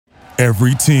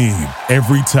Every team,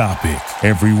 every topic,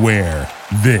 everywhere.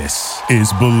 This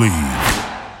is Believe.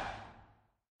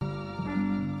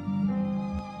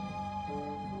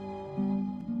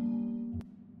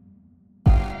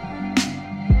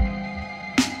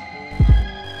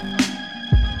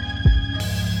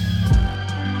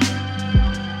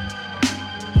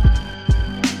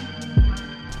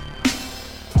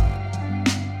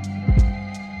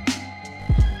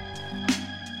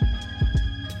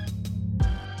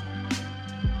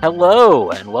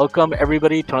 Hello, and welcome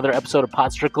everybody to another episode of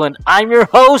Pod Strickland. I'm your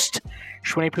host,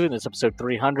 Shwinny Poo, and this is episode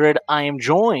 300. I am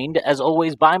joined, as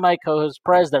always, by my co-host,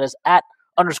 Prez, that is at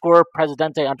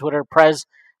 _Presidente on Twitter. Prez,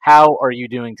 how are you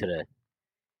doing today?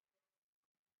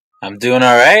 I'm doing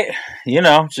all right.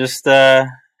 Just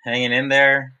hanging in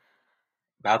there.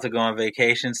 About to go on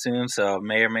vacation soon, so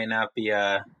may or may not be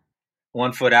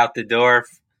 1 foot out the door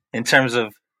in terms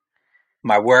of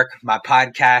my work, my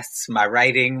podcasts, my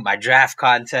writing, my draft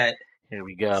content. Here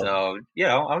we go. So,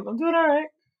 I'm doing all right.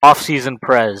 Off-season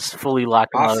Prez, fully locked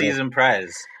and loaded. Off-season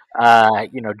Prez.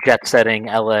 Jet setting,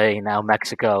 LA, now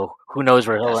Mexico. Who knows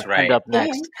where he'll end up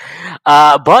next.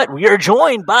 But we are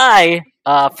joined by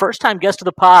first-time guest of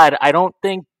the pod. I don't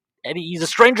think he's a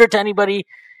stranger to anybody.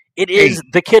 It is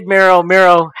the kid Mero.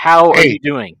 Mero, how are you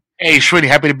doing? Hey, Shwinny,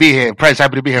 happy to be here. Prez,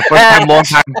 happy to be here. First time, long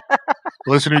time.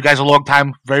 Listen to you guys a long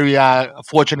time. Very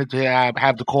fortunate to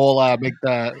have the call make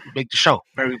the show.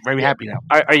 Very, very happy now.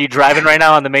 Are you driving right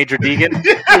now on the Major Deegan?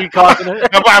 Are you calling it?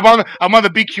 I'm on the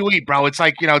BQE, bro. It's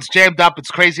like, it's jammed up. It's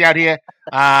crazy out here.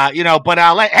 But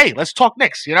hey, let's talk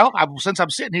Knicks. Since I'm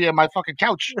sitting here on my fucking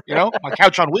couch, my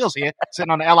couch on wheels here,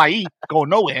 sitting on the LIE, going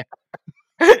nowhere.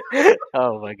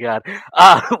 Oh my God.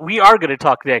 We are going to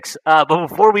talk Knicks. But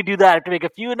before we do that, I have to make a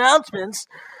few announcements.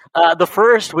 The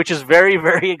first, which is very,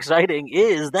 very exciting,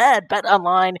 is that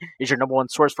BetOnline is your number one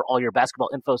source for all your basketball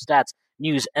info, stats,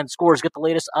 news, and scores. Get the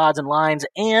latest odds and lines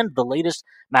and the latest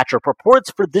matchup reports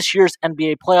for this year's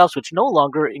NBA playoffs, which no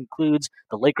longer includes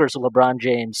the Lakers of LeBron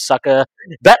James, sucker.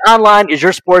 BetOnline is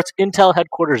your sports intel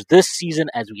headquarters this season,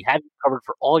 as we have you covered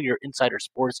for all your insider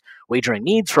sports wagering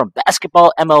needs, from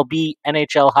basketball, MLB,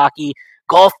 NHL, hockey,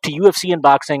 golf to UFC and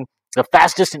boxing. The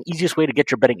fastest and easiest way to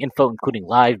get your betting info, including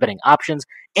live betting options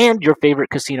and your favorite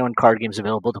casino and card games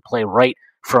available to play right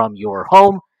from your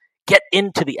home. Get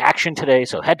into the action today,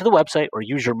 so head to the website or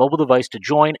use your mobile device to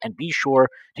join, and be sure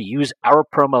to use our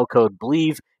promo code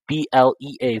BLEAV,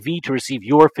 BLEAV, to receive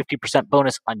your 50%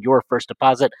 bonus on your first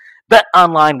deposit. Bet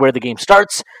online, where the game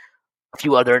starts. A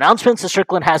few other announcements. The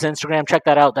Strickland has an Instagram. Check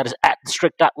that out. That is at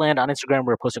strict.land on Instagram.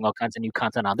 We're posting all kinds of new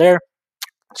content on there.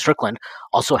 Strickland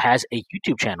also has a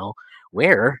YouTube channel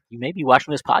where you may be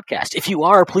watching this podcast. If you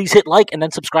are, please hit like and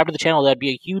then subscribe to the channel. That'd be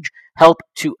a huge help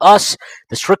to us.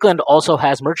 The Strickland also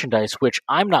has merchandise, which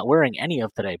I'm not wearing any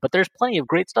of today, but there's plenty of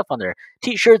great stuff on there.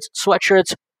 T-shirts,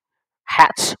 sweatshirts,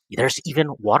 hats. There's even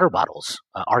water bottles,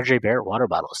 RJ Barrett water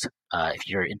bottles, if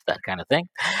you're into that kind of thing.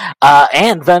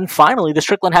 And then finally, the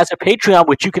Strickland has a Patreon,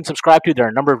 which you can subscribe to. There are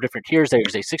a number of different tiers.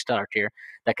 There's a $6 tier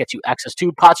that gets you access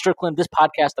to Pod Strickland, this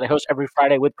podcast that I host every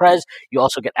Friday with Prez. You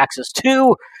also get access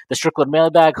to the Strickland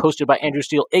Mailbag, hosted by Andrew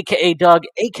Steele, a.k.a. Doug,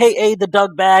 a.k.a. the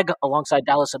Doug Bag, alongside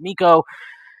Dallas Amico.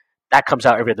 That comes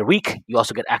out every other week. You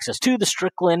also get access to the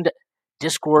Strickland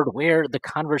Discord, where the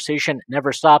conversation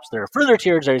never stops. There are further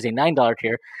tiers. There is a $9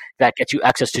 tier that gets you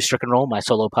access to Strick and Roll, my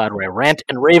solo pod, where I rant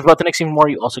and rave about the Knicks even more.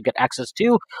 You also get access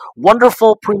to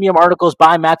wonderful premium articles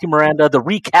by Matthew Miranda, the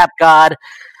recap god.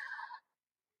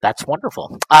 That's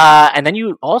wonderful. And then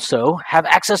you also have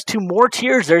access to more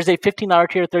tiers. There's a $15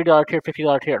 tier, $30 tier,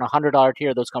 $50 tier, and $100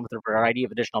 tier. Those come with a variety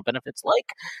of additional benefits, like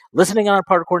listening on our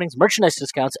pod recordings, merchandise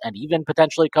discounts, and even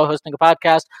potentially co-hosting a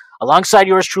podcast alongside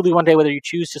yours truly one day, whether you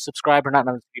choose to subscribe or not.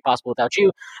 None of this would be possible without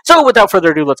you. So without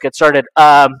further ado, let's get started.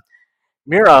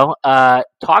 Mero,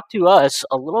 talk to us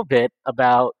a little bit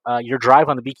about your drive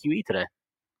on the BQE today.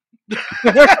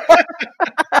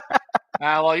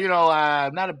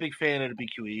 I'm not a big fan of the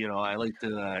BQE. I like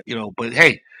to, but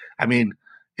hey, I mean,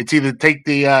 it's either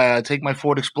take my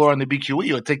Ford Explorer on the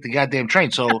BQE or take the goddamn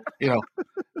train. So,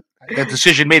 that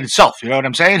decision made itself. You know what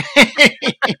I'm saying?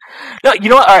 No, you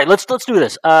know what? All right, let's do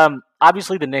this.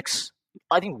 Obviously, the Knicks,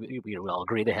 I think we all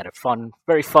agree they had a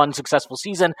very fun, successful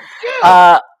season.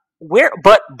 Yeah.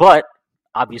 But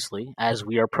obviously, as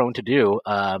we are prone to do,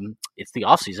 it's the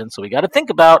off season, so we got to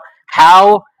think about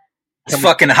how. It's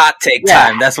fucking hot take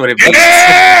time. That's what it means.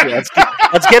 Yeah,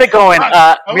 let's get it going.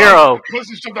 Mero,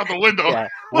 Pussy jumped out the window. Yeah.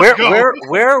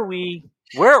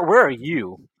 Where are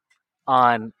you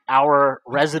on our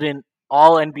resident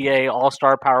All NBA, All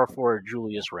Star power forward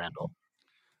Julius Randle?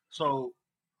 So,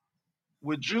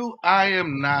 with you, I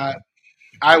am not.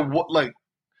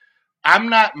 I'm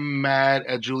not mad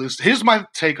at Julius. Here's my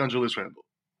take on Julius Randle,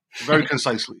 very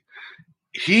concisely.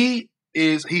 He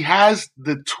has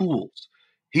the tools.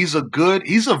 He's a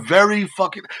very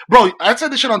fucking bro. I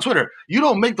said this shit on Twitter. You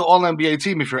don't make the All NBA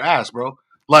team if you're ass, bro.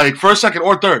 Like first, second,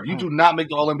 or third. You do not make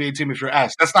the All NBA team if you're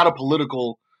ass. That's not a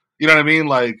political, you know what I mean?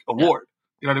 Like award.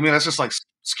 You know what I mean? That's just like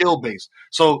skill based.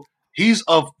 So he's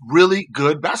a really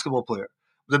good basketball player.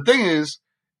 The thing is,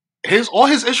 all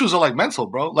his issues are like mental,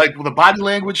 bro. Like the body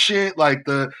language shit, like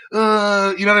the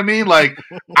you know what I mean? Like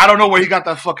I don't know where he got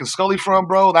that fucking Scully from,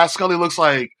 bro. That Scully looks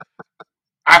like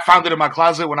I found it in my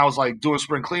closet when I was like doing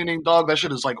spring cleaning, dog. That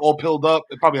shit is like all pilled up.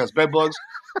 It probably has bed bugs.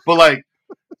 But like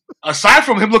aside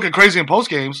from him looking crazy in post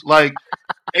games, like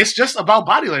it's just about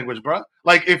body language, bro.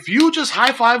 Like if you just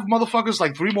high five motherfuckers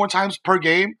like 3 more times per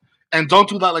game and don't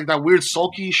do that like that weird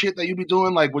sulky shit that you be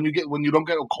doing, like when you don't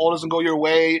get a call doesn't go your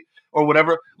way or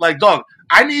whatever. Like, dog,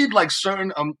 I need like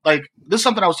certain like this is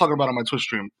something I was talking about on my Twitch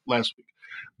stream last week.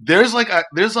 There's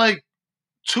like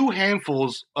 2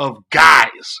 handfuls of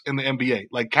guys in the NBA,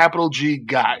 like capital G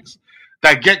guys,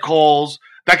 that get calls,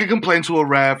 that can complain to a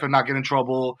ref and not get in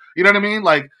trouble. You know what I mean?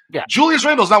 Like, Julius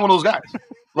Randle's not one of those guys.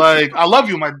 Like, I love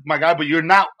you, my guy, but you're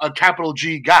not a capital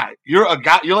G guy. You're a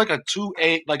guy. You're like a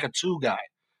 2A, like a 2 guy.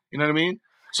 You know what I mean?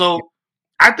 So,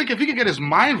 I think if he can get his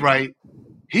mind right,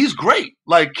 he's great.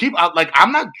 Like,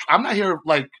 I'm not here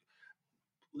like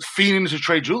fiending to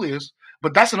trade Julius,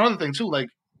 but that's another thing too. Like,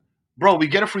 bro, we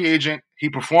get a free agent, he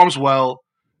performs well,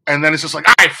 and then it's just like,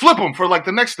 all right, flip him for like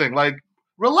the next thing. Like,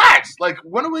 relax. Like,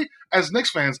 when are we, as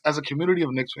Knicks fans, as a community of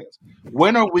Knicks fans,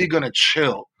 when are we gonna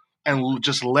chill and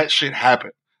just let shit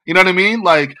happen? You know what I mean?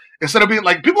 Like, instead of being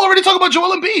like, people already talk about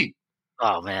Joel Embiid.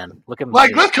 Oh man, look at me.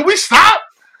 Like, can we stop?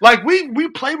 Like, we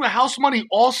played with house money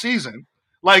all season.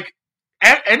 Like,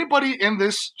 anybody in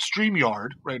this StreamYard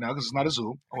right now, because it's not a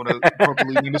Zoom, I want to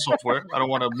properly name the software. I don't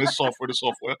want to miss software to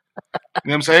software. You know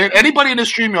what I'm saying? Anybody in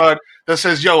this StreamYard that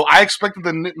says, yo, I expected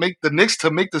the Knicks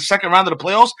to make the second round of the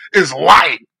playoffs is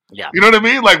lying. Yeah. You know what I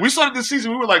mean? Like, we started this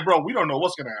season, we were like, bro, we don't know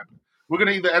what's going to happen. We're going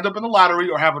to either end up in the lottery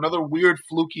or have another weird,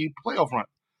 fluky playoff run.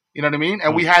 You know what I mean?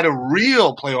 And we had a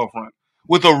real playoff run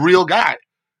with a real guy.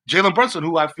 Jalen Brunson,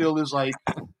 who I feel is like,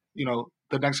 you know,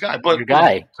 the next guy. But your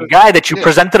guy that you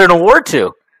presented an award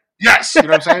to. Yes, you know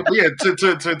what I'm saying? But yeah,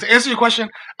 to answer your question,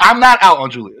 I'm not out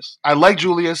on Julius. I like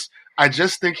Julius. I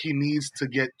just think he needs to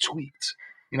get tweaked.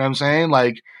 You know what I'm saying?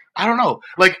 Like, I don't know.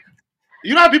 Like,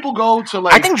 you know how people go to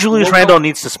like... I think Julius Randle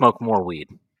needs to smoke more weed.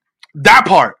 That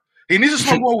part. He needs to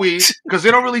smoke more weed because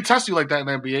they don't really test you like that in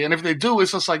the NBA. And if they do,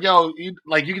 it's just like, yo, you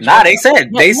can... Nah, they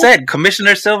said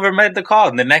Commissioner Silver made the call.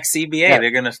 In the next CBA,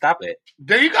 they're going to stop it.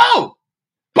 There you go.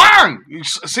 Bang!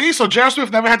 See? So J.R.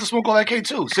 Smith never had to smoke all that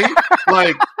K2. See?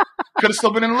 Like, could have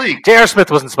still been in the league. J.R.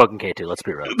 Smith wasn't smoking K2, let's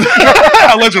be real.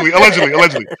 Allegedly.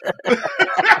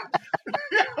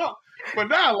 But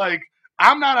now, like,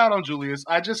 I'm not out on Julius.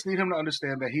 I just need him to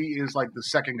understand that he is, like, the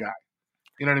second guy.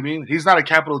 You know what I mean? He's not a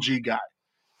capital G guy.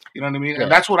 You know what I mean? Yeah.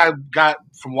 And that's what I got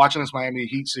from watching this Miami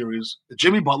Heat series.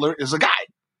 Jimmy Butler is a guy.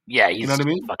 Yeah, he's you know what I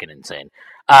mean? Fucking insane.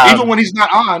 Even when he's not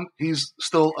on, he's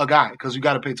still a guy because you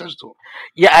got to pay attention to him.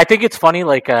 Yeah, I think it's funny.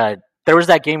 Like, there was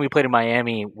that game we played in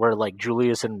Miami where like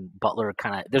Julius and Butler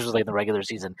kind of. This was like in the regular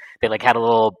season. They like had a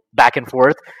little back and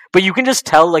forth, but you can just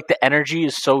tell like the energy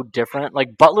is so different.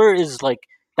 Like Butler is like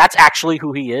that's actually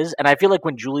who he is, and I feel like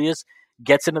when Julius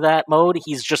gets into that mode,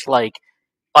 he's just like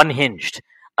unhinged.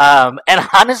 And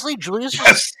honestly, Julius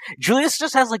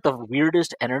just has like the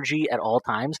weirdest energy at all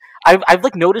times. I've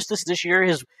like noticed this year.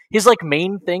 His like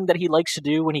main thing that he likes to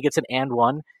do when he gets an and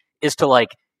one is to like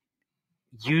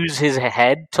use his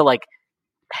head to like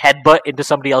headbutt into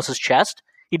somebody else's chest.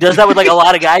 He does that with like a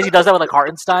lot of guys. He does that with like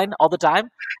Hartenstein all the time.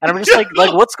 And I'm just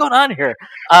like what's going on here?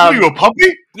 Are you a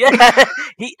puppy? Yeah.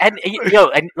 And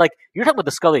like you're talking about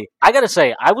the Scully. I gotta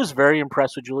say, I was very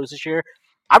impressed with Julius this year.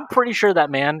 I'm pretty sure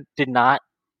that man did not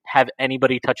have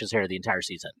anybody touch his hair the entire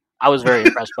season. I was very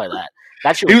impressed by that.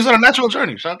 He was on a natural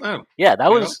journey. Shout out to him. Yeah,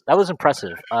 that was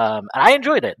impressive. And I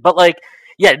enjoyed it. But like,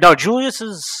 yeah, no, Julius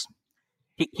is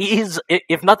he's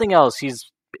if nothing else,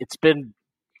 it's been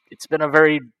a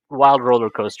very wild roller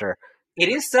coaster. It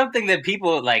is something that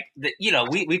people like.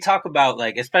 We talk about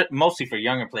like, especially mostly for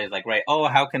younger players. Like, right? Oh,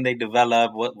 how can they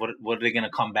develop? What are they going to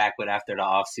come back with after the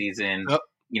off season? Yep.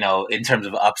 In terms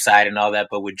of upside and all that.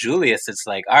 But with Julius, it's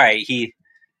like, all right, he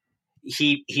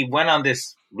went on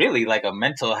this really like a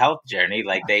mental health journey.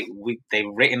 Like they've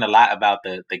written a lot about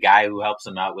the guy who helps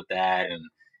him out with that, and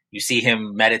you see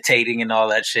him meditating and all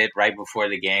that shit right before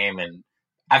the game. And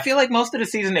I feel like most of the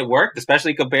season it worked,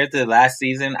 especially compared to the last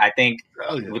season. I think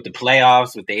with the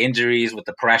playoffs, with the injuries, with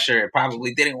the pressure, it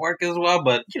probably didn't work as well.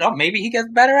 But, maybe he gets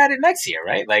better at it next year,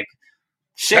 right? Like,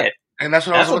 shit. And that's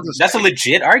what I was about to say. That's a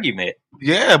legit argument.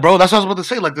 Yeah, bro. That's what I was about to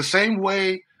say. Like, the same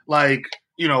way, like,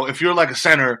 if you're like a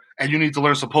center and you need to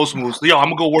learn some post moves, I'm going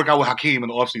to go work out with Hakeem in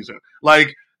the offseason.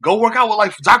 Like, go work out with,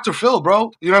 like, Dr. Phil,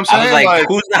 bro. You know what I'm saying? I was like,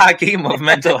 who's the Hakeem of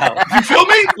mental health? You feel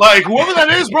me? Like, whoever that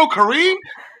is, bro, Kareem,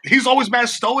 he's always mad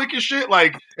stoic and shit.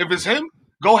 Like, if it's him,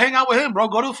 go hang out with him, bro.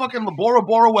 Go to fucking Bora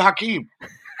Bora with Hakeem. You know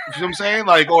what I'm saying?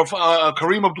 Like, or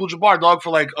Kareem Abdul-Jabbar, dog,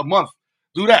 for like a month.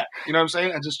 Do that. You know what I'm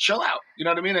saying? And just chill out. You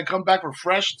know what I mean? And come back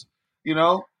refreshed,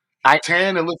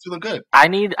 tan and look feeling good. I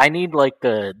need like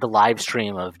the live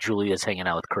stream of Julius hanging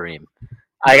out with Kareem.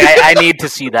 I need to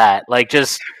see that. Like,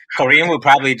 just Kareem would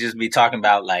probably just be talking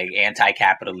about like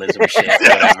anti-capitalism shit,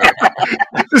 whatever.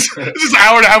 This is an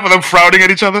hour and a half of them frowning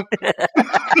at each other.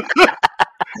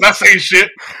 Not saying shit.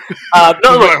 No,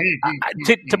 look,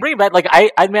 to bring it back, like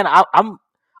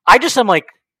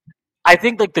I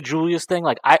think like the Julius thing,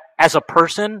 like as a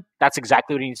person, that's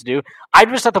exactly what he needs to do.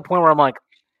 I'm just at the point where I'm like,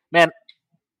 man,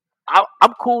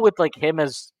 I'm cool with like him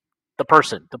as the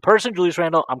person Julius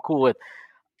Randle. I'm cool with.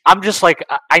 I'm just like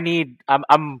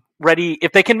I'm ready.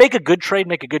 If they can make a good trade,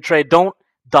 make a good trade. Don't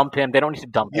dump him. They don't need to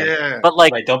dump him. Yeah. But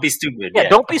like, right, don't be stupid. Yeah,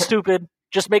 don't be stupid.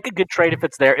 Just make a good trade if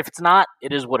it's there. If it's not,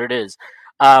 it is what it is.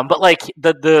 But like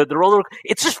the roller,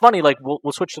 it's just funny. Like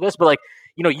we'll switch to this, but like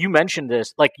you mentioned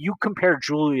this. Like you compare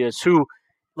Julius, who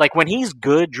like when he's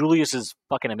good, Julius is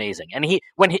fucking amazing, and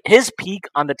when his peak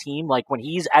on the team, like when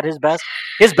he's at his best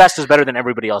is better than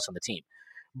everybody else on the team.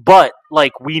 But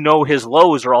like we know his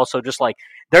lows are also just like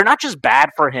they're not just bad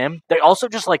for him; they also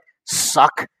just like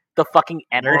suck the fucking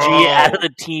energy out of the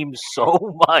team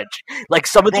so much. Like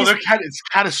some of these, it's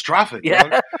catastrophic. Yeah,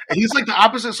 bro. And he's like the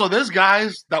opposite. So there's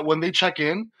guys that when they check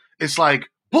in, it's like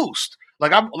boost.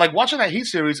 Like I'm like watching that Heat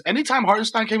series. Anytime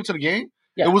Hartenstein came into the game,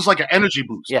 it was like an energy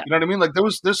boost. Yeah. You know what I mean? Like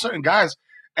there's certain guys,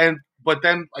 but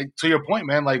then like to your point,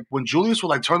 man, like when Julius would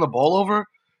like turn the ball over.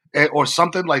 Or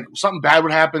something bad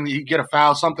would happen. He'd get a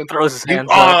foul, something. Throws his hands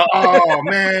up. Oh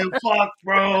man, fuck,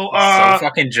 bro. So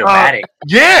fucking dramatic.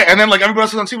 Yeah, and then like everybody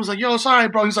else on the team was like, "Yo, sorry,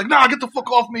 bro." He's like, "Nah, get the fuck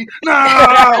off me."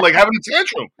 Nah, like having a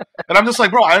tantrum. And I'm just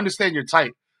like, bro, I understand you're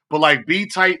tight, but like be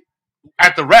tight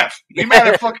at the ref. Be mad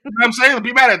at fucking. You know what I'm saying?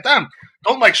 Be mad at them.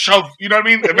 Don't like shove. You know what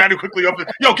I mean? Emmanuel quickly up.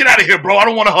 Yo, get out of here, bro. I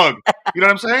don't want to hug. You know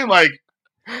what I'm saying? Like.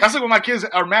 That's like when my kids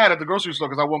are mad at the grocery store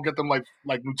because I won't get them like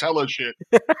Nutella shit,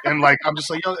 and like I'm just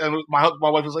like yo, and my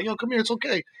wife is like yo, come here, it's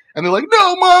okay, and they're like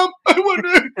no, mom, I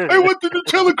want the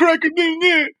Nutella cracker thing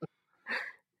there.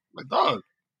 Like dog,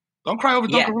 don't cry over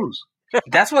Dunkaroos.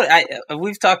 That's what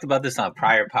we've talked about this on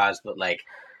prior pods, but like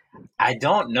I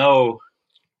don't know,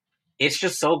 it's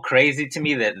just so crazy to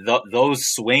me that those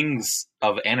swings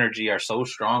of energy are so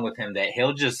strong with him that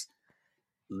he'll just.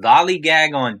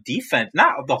 Lollygag on defense,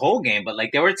 not the whole game, but like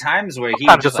there were times where he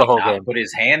would just like not put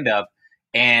his hand up,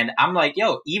 and I'm like,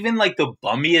 yo, even like the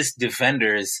bummiest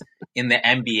defenders in the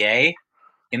NBA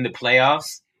in the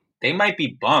playoffs, they might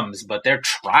be bums, but they're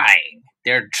trying.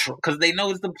 They're because they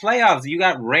know it's the playoffs. You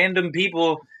got random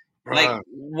people like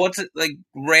what's it like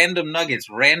random Nuggets,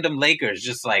 random Lakers,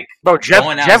 just like Jeff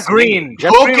Green,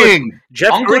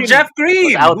 Uncle Jeff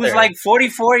Green, who's like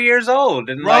 44 years old,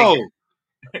 and like.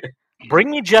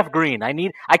 Bring me Jeff Green.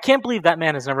 I can't believe that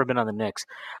man has never been on the Knicks.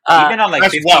 He's been on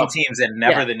like 15 teams and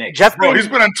never the Knicks. Jeff Green, he's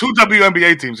been on 2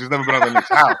 WNBA teams. He's never been on the Knicks.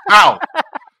 How?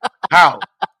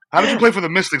 How did you play for the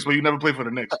Mystics but you never played for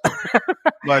the Knicks?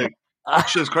 Like,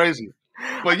 shit's crazy.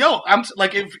 But yo, I'm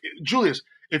like,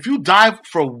 if you dive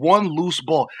for one loose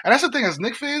ball, and that's the thing as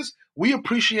Knicks fans, we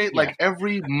appreciate like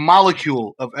every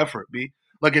molecule of effort, B.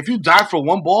 Like, if you dive for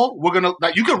one ball, we're going to,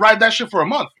 like, you can ride that shit for a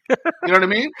month. You know what I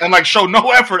mean? And, like, show no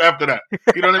effort after that.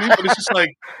 You know what I mean? But it's just like,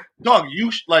 dog,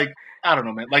 like, I don't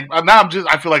know, man. Like, now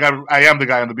I feel like I am the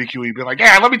guy on the BQE being like,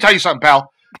 yeah, let me tell you something, pal.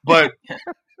 But,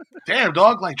 damn,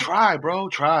 dog, like, try, bro,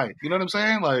 try. You know what I'm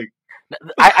saying? Like,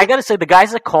 I got to say, the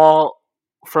guys that call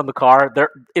from the car,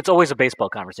 it's always a baseball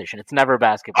conversation. It's never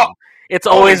basketball. It's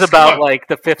always about, like,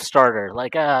 the fifth starter.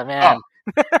 Like, man.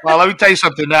 Well, let me tell you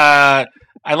something.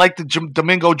 I like the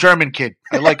Domingo German kid.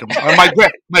 I like him.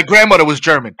 My grandmother was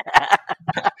German.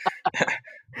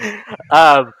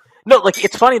 No, like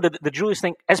it's funny the Julius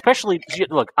thing, especially.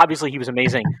 Look, obviously he was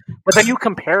amazing, but then you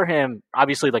compare him.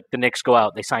 Obviously, like the Knicks go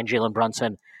out, they sign Jalen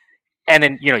Brunson, and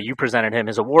then you presented him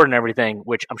his award and everything,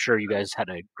 which I'm sure you guys had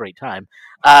a great time.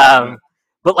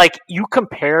 But like you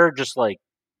compare, just like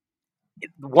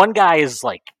one guy is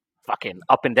like fucking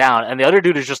up and down, and the other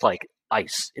dude is just like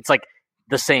ice. It's like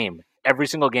the same. Every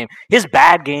single game. His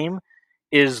bad game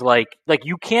is like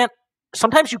you can't.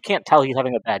 Sometimes you can't tell he's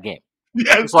having a bad game.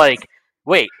 Yes. It's like,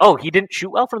 wait, he didn't shoot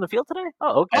well from the field today?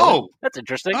 Oh, okay. Oh. That's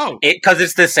interesting. Oh. Because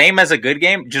it's the same as a good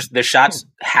game, just the shots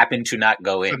happen to not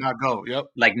go in. To not go, yep.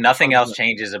 Like nothing else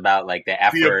changes about like the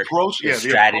effort, the strategy. The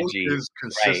approach is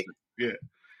consistent. Right. Yeah.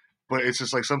 But it's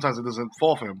just like sometimes it doesn't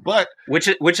fall for him. But which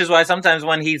is why sometimes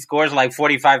when he scores like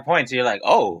 45 points, you're like,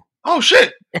 oh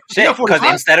shit. Because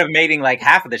instead of making like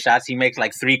half of the shots, he makes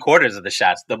like 3/4 of the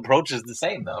shots. The approach is the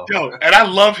same though. Yo, and I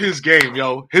love his game,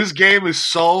 yo. His game is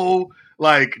so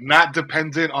like not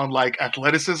dependent on like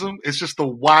athleticism. It's just the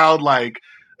wild like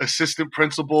assistant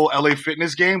principal LA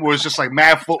Fitness game where it's just like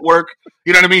mad footwork.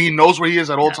 You know what I mean? He knows where he is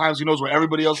at all times. He knows where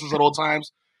everybody else is at all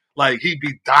times. Like he'd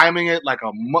be diming it like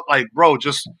bro,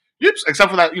 just. Yips, except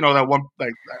for that, that one,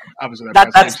 like obviously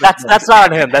that's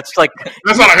not on him. That's like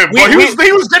that's not on him.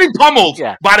 He was getting pummeled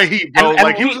by the Heat, bro.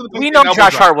 We know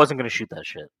Josh Hart wasn't going to shoot that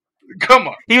shit. Come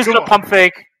on, he was going to pump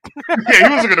fake. Yeah, he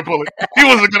wasn't going to pull it. He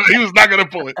was not going to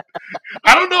pull it.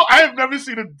 I don't know. I have never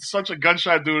seen such a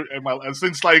gunshot dude in my life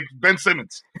since like Ben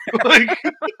Simmons. like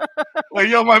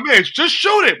yo, my man, just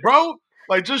shoot it, bro.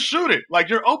 Like just shoot it. Like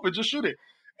you're open, just shoot it.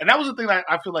 And that was the thing that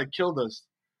I feel like killed us.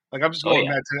 Like I'm just going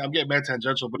I'm getting mad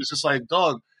tangential, but it's just like,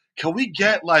 dog, can we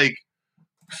get like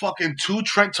fucking 2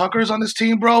 Trent Tuckers on this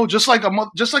team, bro? Just like a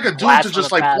dude to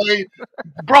just like play,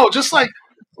 bro. Just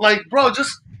bro,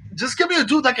 just give me a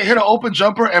dude that can hit an open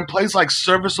jumper and plays like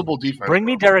serviceable defense. Bring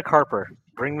me Derek Harper.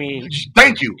 Bring me.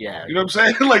 Thank you. Yeah, you know what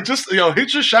I'm saying? Like just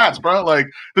hit your shots, bro. Like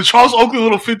the Charles Oakley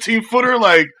little 15-footer,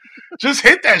 like just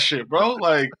hit that shit, bro.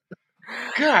 Like,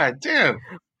 god damn.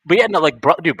 But yeah, no, like,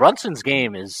 dude, Brunson's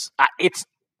game is it's.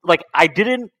 Like,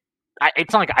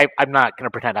 it's not like I'm not going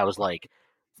to pretend I was, like,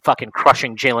 fucking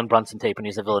crushing Jalen Brunson tape when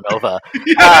he's at Villanova.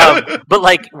 But,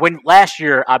 like, when last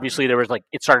year, obviously, there was, like,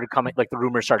 it started coming, like, the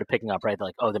rumors started picking up, right? They're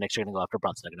like, the Knicks are going to go after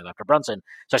Brunson. They're going to go after Brunson.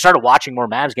 So I started watching more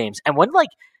Mavs games. And when, like,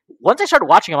 once I started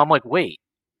watching him, I'm like, wait,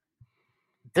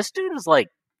 this dude is, like,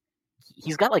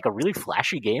 he's got, like, a really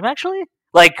flashy game, actually?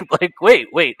 Like, wait.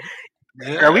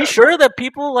 Yeah. Are we sure that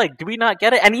people, like, do we not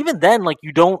get it? And even then, like,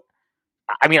 you don't,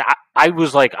 I mean, I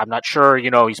was like, I'm not sure,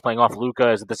 he's playing off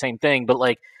Luka. Is it the same thing? But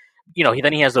like,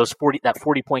 then he has that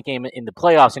 40-point game in the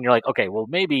playoffs, and you're like, okay, well,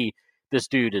 maybe this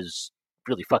dude is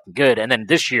really fucking good. And then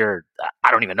this year,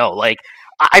 I don't even know. Like,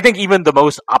 I think even the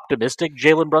most optimistic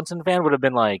Jalen Brunson fan would have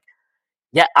been like,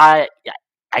 I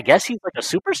guess he's like a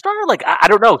superstar. Like, I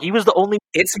don't know. He was the only.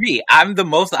 It's me. I'm the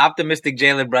most optimistic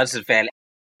Jalen Brunson fan.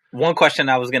 One question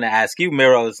I was going to ask you,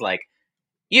 Mero, is like,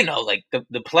 like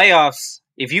the playoffs.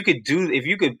 If you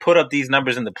could put up these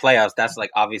numbers in the playoffs, that's like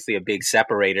obviously a big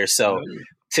separator. So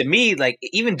to me, like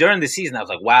even during the season, I was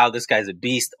like, wow, this guy's a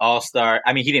beast, all-star.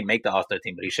 I mean, he didn't make the all-star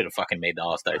team, but he should have fucking made the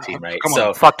all-star team, right?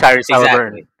 So fuck Tyrese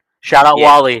Halliburton. Shout out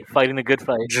Wally, fighting the good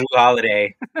fight. Drew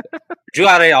Holiday. Drew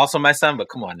Holiday, also my son, but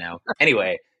come on now.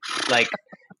 Anyway, like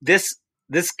this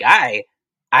guy,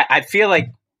 I feel like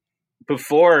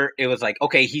before it was like,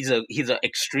 okay, he's an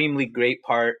extremely great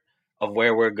part of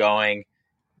where we're going.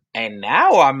 And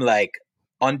now I'm like,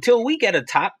 until we get a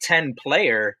top 10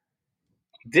 player,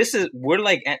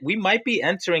 we might be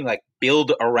entering like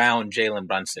build around Jalen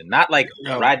Brunson, not like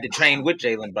ride the train with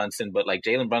Jalen Brunson, but like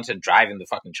Jalen Brunson driving the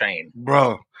fucking train.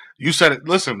 Bro, you said it.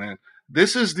 Listen, man,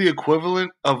 this is the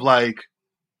equivalent of like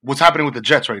what's happening with the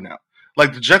Jets right now.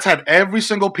 Like the Jets had every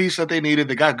single piece that they needed.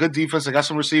 They got good defense. They got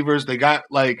some receivers. They got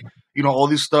like, all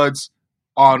these studs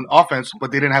on offense,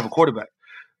 but they didn't have a quarterback.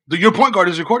 Your point guard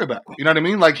is your quarterback. You know what I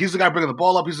mean? Like, he's the guy bringing the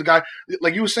ball up. He's the guy,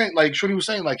 like you were saying, like Shorty was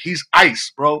saying, like, he's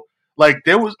ice, bro. Like,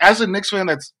 there was, as a Knicks fan,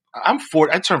 I'm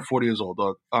 40, I turned 40 years old,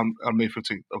 dog, on May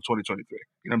 15th of 2023.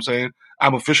 You know what I'm saying?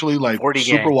 I'm officially, like,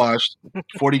 super washed.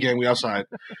 40 game, we outside.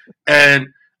 And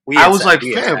I was like,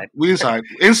 fam, we inside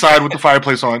with the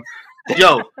fireplace on.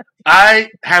 Yo, I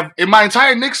have, in my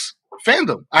entire Knicks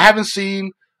fandom, I haven't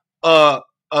seen a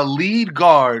lead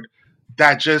guard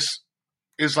that just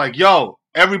is like, yo,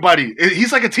 everybody,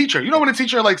 he's like a teacher. You know when a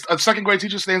teacher, like a second grade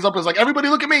teacher, stands up and is like, everybody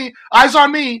look at me, eyes on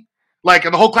me. Like,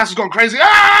 and the whole class is going crazy.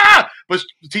 Ah! But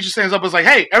the teacher stands up and is like,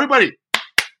 hey, everybody,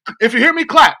 if you hear me,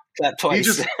 clap. Clap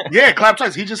twice. Clap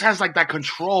twice. He just has like that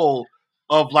control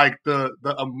of like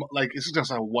like, this is going to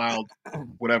sound wild,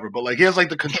 whatever, but like he has like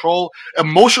the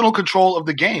emotional control of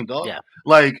the game, dog. Yeah.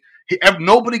 Like,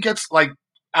 nobody gets like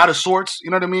out of sorts, you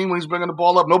know what I mean? When he's bringing the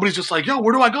ball up, nobody's just like, yo,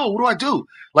 where do I go? What do I do?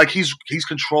 Like he's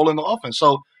controlling the offense.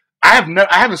 So I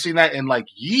haven't seen that in like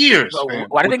years. Well,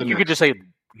 I think you could just say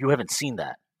you haven't seen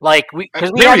that. Like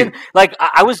because we haven't. Like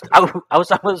I was talking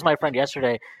with my friend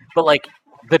yesterday, but like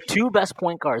the two best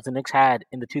point guards the Knicks had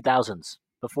in the 2000s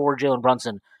before Jalen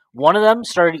Brunson, one of them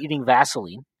started eating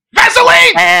Vaseline,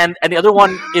 Vaseline! And the other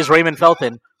one is Raymond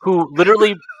Felton, who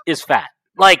literally is fat.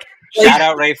 Like, Shout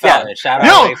out Ray Felton. Yeah. Shout out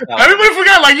Yo, Ray Felton. everybody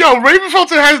forgot, like, yo, Raymond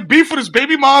Felton has beef with his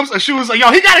baby moms, and she was like,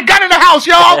 yo, he got a gun in the house,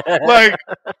 y'all. Like,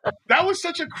 that was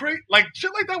such a crazy, like,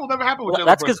 shit like that will never happen with Jalen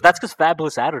Brunson. That's because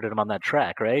Fabulous added him on that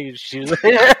track, right? She was like,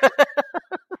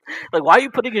 why are you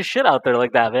putting his shit out there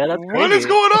like that, man? That's crazy. What is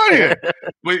going on here?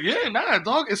 But yeah, nah,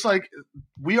 dog. It's like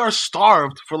we are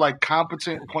starved for like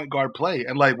competent point guard play,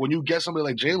 and like when you get somebody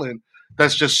like Jalen,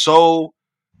 that's just so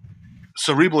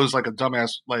cerebral is like a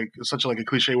dumbass, like such like a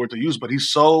cliche word to use, but he's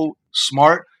so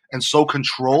smart and so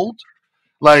controlled.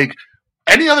 Like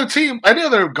any other team, any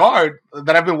other guard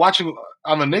that I've been watching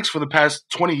on the Knicks for the past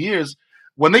 20 years,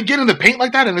 when they get in the paint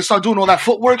like that and they start doing all that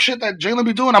footwork shit that Jalen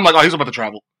be doing, I'm like, oh, he's about to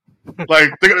travel. Like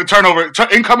they're gonna turnover,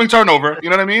 incoming turnover. You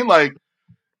know what I mean? Like,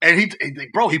 and he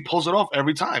pulls it off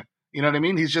every time. You know what I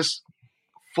mean? He's just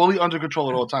fully under control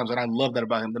at all times, and I love that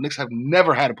about him. The Knicks have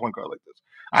never had a point guard like this.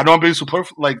 I know I'm being super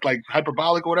like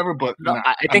hyperbolic or whatever, but no,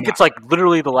 I think it's like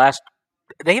literally the last.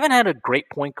 They haven't had a great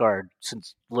point guard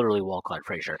since literally Walcott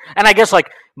Frazier, and I guess like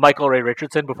Michael Ray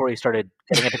Richardson before he started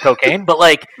getting into cocaine. But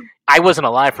like, I wasn't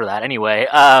alive for that anyway.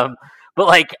 But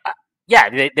like. Yeah,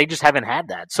 they just haven't had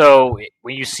that. So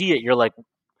when you see it, you're like,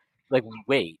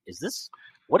 wait,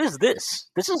 what is this?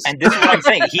 This is what I'm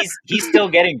saying. He's still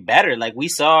getting better. Like we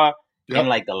saw in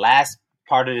like the last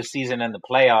part of the season and the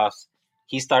playoffs,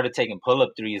 he started taking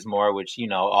pull-up threes more, which, you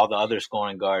know, all the other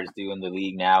scoring guards do in the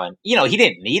league now. And, you know, he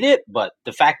didn't need it, but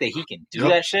the fact that he can do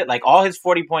that shit, like all his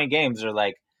 40-point games are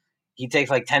like, he takes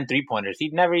like 10 3-pointers. He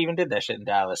never even did that shit in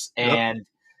Dallas. And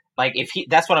like,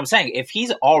 that's what I'm saying. If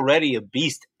he's already a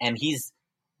beast and he's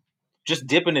just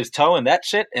dipping his toe in that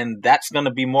shit, and that's going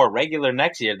to be more regular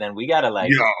next year, then we got to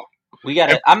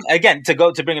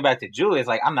to bring it back to Julius.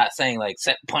 Like, I'm not saying like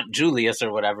set punt Julius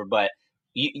or whatever, but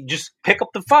you just pick up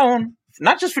the phone,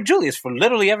 not just for Julius, for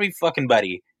literally every fucking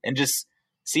buddy, and just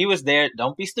see what's there.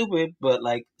 Don't be stupid, but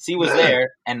like see what's there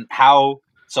and how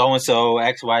so-and-so,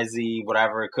 XYZ,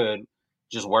 whatever could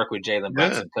just work with Jalen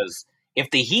Brunson. Because if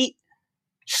the Heat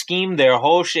schemed their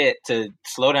whole shit to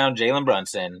slow down Jalen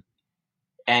Brunson,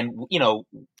 and we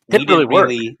didn't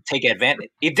really take advantage.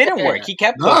 It didn't work. He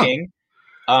kept cooking.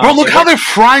 Bro, look how they're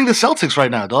frying the Celtics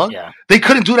right now, dog. Yeah. They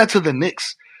couldn't do that to the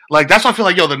Knicks. Like that's why I feel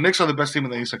like, the Knicks are the best team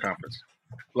in the Eastern Conference.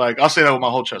 Like I'll say that with my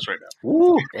whole chest right now.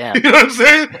 Ooh, yeah. You know what I'm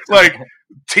saying? Like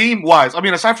team wise, I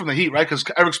mean, aside from the Heat, right? Because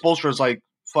Eric Spoelstra is like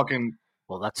fucking.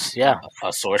 Well, that's a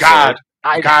source. God,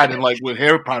 and like with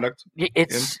hair product.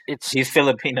 He's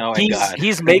Filipino.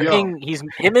 He's making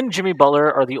him and Jimmy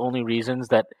Butler are the only reasons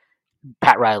that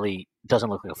Pat Riley doesn't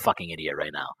look like a fucking idiot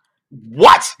right now.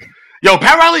 What?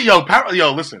 Pat Riley,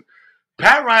 listen.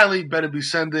 Pat Riley better be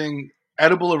sending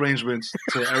edible arrangements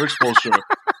to Eric Spoelstra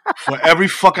for every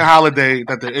fucking holiday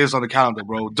that there is on the calendar,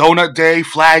 bro. Donut Day,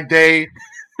 Flag Day,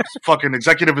 fucking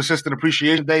Executive Assistant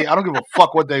Appreciation Day. I don't give a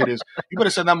fuck what day it is. You better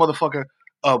send that motherfucker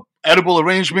a edible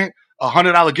arrangement,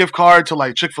 $100 gift card to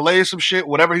like Chick-fil-A or some shit,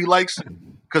 whatever he likes.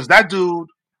 Because that dude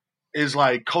is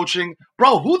like coaching.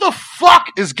 Bro, who the fuck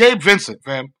is Gabe Vincent,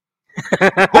 fam?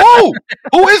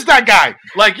 Who is that guy?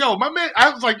 Like, my man,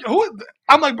 I was like, who?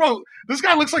 I'm like, bro, this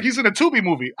guy looks like he's in a Tubi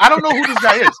movie. I don't know who this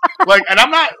guy is. Like, and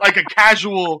I'm not like a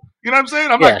casual, you know what I'm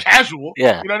saying? I'm not casual.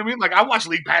 Yeah. You know what I mean? Like, I watch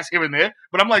League Pass here and there,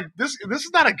 but I'm like, this is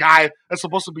not a guy that's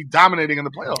supposed to be dominating in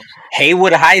the playoffs.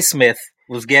 Haywood Highsmith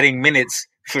was getting minutes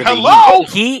for the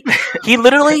Heat. He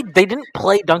literally, they didn't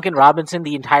play Duncan Robinson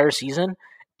the entire season,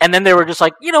 and then they were just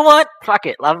like, you know what? Fuck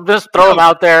it. I'll just throw him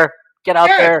out there. Get out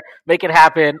there, make it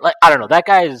happen. Like I don't know, that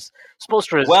guy is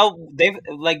Spoelstra. Well, they've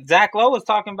like Zach Lowe was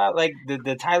talking about like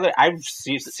the Tyler. I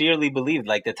sincerely believe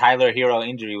like the Tyler Hero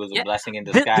injury was a blessing in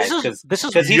disguise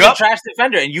because he's a trash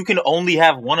defender, and you can only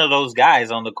have one of those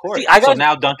guys on the court. So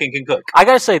now Duncan can cook. I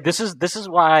gotta say, this is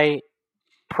why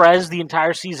Prez the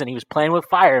entire season he was playing with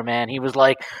fire, man. He was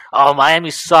like, "Oh,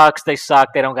 Miami sucks. They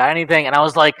suck. They don't got anything," and I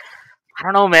was like. I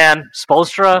don't know, man.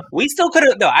 Spoelstra. We still could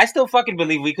have. No, I still fucking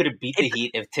believe we could have beat the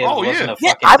Heat if Tibbs wasn't a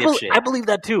fucking dipshit. I believe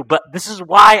that too. But this is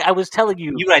why I was telling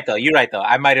you. You're right though.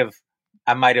 I might have.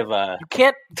 You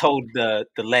can't told the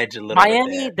ledge a little.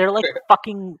 Miami, bit they're like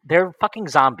they're fucking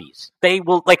zombies. They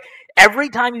will like every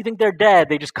time you think they're dead,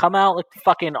 they just come out like the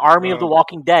fucking army of the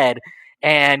Walking Dead,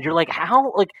 and you're like,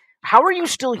 how are you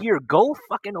still here? Go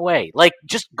fucking away. Like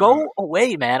just go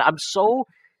away, man. I'm so.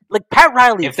 Like Pat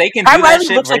Riley, if they can do that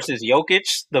shit versus Jokic,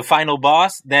 the final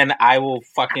boss, then I will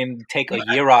fucking take a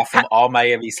year off from all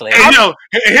Miami slaves.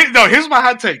 Here's my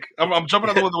hot take. I'm jumping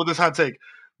out the window with this hot take.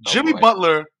 Jimmy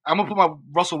Butler, I'm gonna put my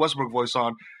Russell Westbrook voice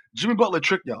on. Jimmy Butler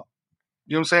tricked y'all.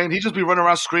 You know what I'm saying? He just be running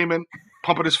around screaming,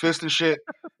 pumping his fist and shit.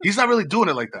 He's not really doing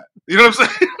it like that. You know what I'm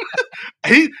saying?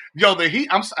 The Heat.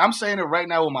 I'm saying it right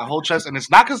now with my whole chest, and it's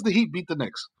not because the Heat beat the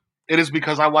Knicks. It is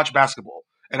because I watch basketball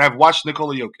and I've watched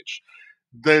Nikola Jokic.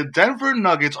 The Denver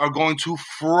Nuggets are going to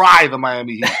fry the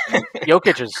Miami Heat.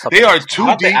 Jokic is something. They are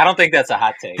too deep. I don't think that's a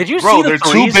hot take. Did you Bro, see the they're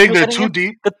threes too big. They're he was too hitting?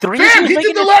 deep. The threes Fam, he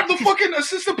making did the fucking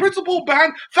assistant principal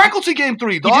band faculty game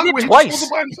three, dog. He did it twice.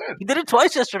 He did it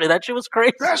twice yesterday. That shit was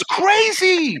crazy. That's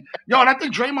crazy. Yo, and I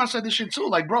think Draymond said this shit too.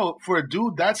 Like, bro, for a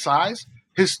dude that size,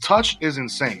 his touch is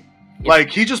insane. Yeah. Like,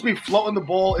 he just be floating the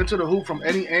ball into the hoop from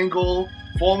any angle,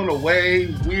 falling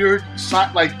away, weird,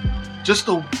 like, just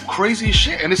the craziest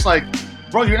shit. And it's like,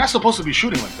 bro, you're not supposed to be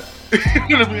shooting like that.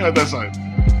 You know what I mean? On that side.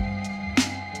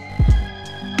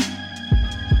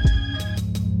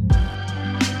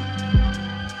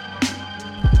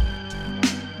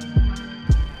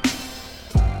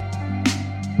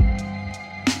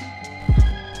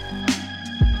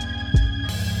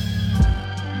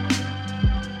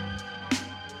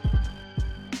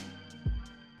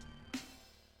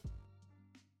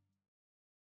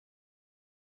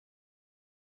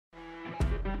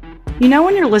 You know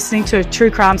when you're listening to a true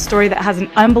crime story that has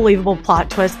an unbelievable plot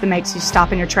twist that makes you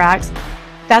stop in your tracks?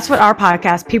 That's what our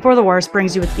podcast, People Are the Worst,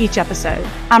 brings you with each episode.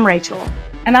 I'm Rachel.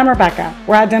 And I'm Rebecca.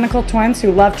 We're identical twins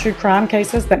who love true crime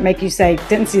cases that make you say,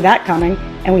 didn't see that coming,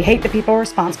 and we hate the people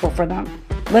responsible for them.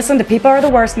 Listen to People Are the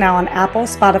Worst now on Apple,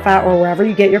 Spotify, or wherever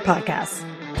you get your podcasts.